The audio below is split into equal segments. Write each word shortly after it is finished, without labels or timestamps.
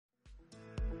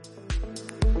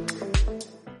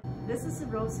This is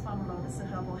Rose from Lotus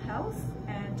Herbal Health,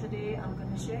 and today I'm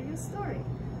going to share you a story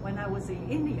when I was in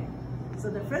India.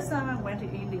 So the first time I went to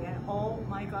India, oh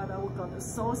my God, I got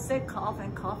so sick, cough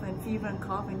and fever and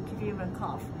cough and fever and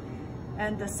cough.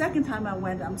 And the second time I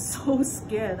went, I'm so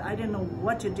scared. I didn't know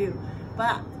what to do.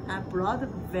 But I brought a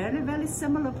very, very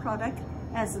similar product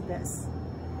as this.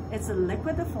 It's a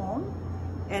liquid form.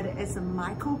 It is a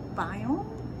microbiome,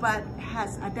 but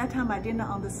has, at that time I didn't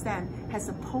understand, has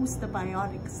a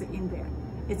postbiotics in there.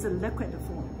 It's a liquid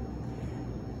form.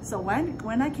 So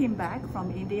when I came back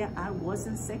from India, I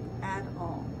wasn't sick at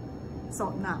all. So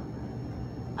now,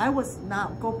 I was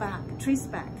now trace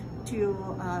back to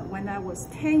when I was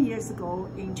 10 years ago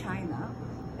in China,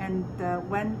 and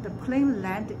when the plane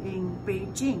landed in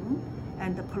Beijing,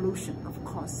 and the pollution, of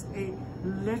course, it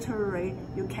literally,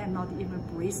 you cannot even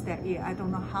breathe that air. I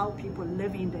don't know how people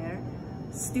living there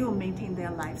still maintain their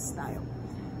lifestyle.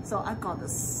 So I got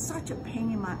such a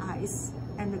pain in my eyes,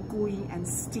 and gooey and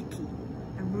sticky,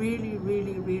 and really,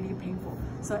 really, really painful.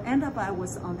 So end up I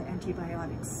was on the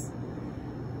antibiotics.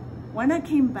 When I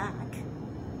came back,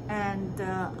 and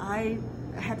I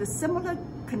had a similar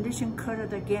condition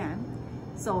occurred again,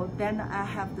 so then I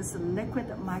have this liquid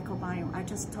microbiome. I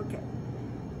just took it.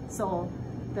 So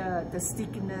the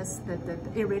stickiness, the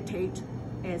irritate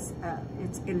is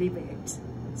it's alleviate.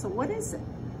 So what is it,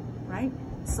 right?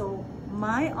 So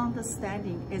my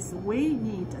understanding is we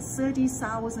need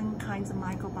 30,000 kinds of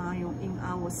microbiome in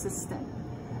our system.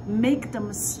 Make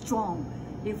them strong.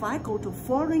 If I go to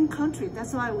foreign country,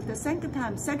 that's why the second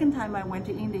time I went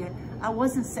to India, I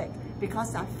wasn't sick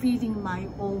because I'm feeding my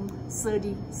own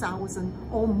 30,000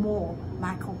 or more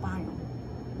microbiome.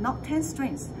 Not 10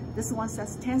 strains. This one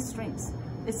says 10 strains.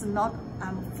 It's not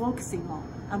I'm focusing on.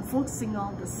 I'm focusing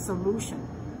on the solution,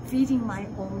 feeding my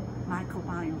own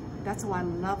microbiome. That's why I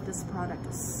love this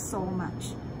product so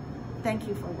much. Thank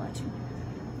you for watching.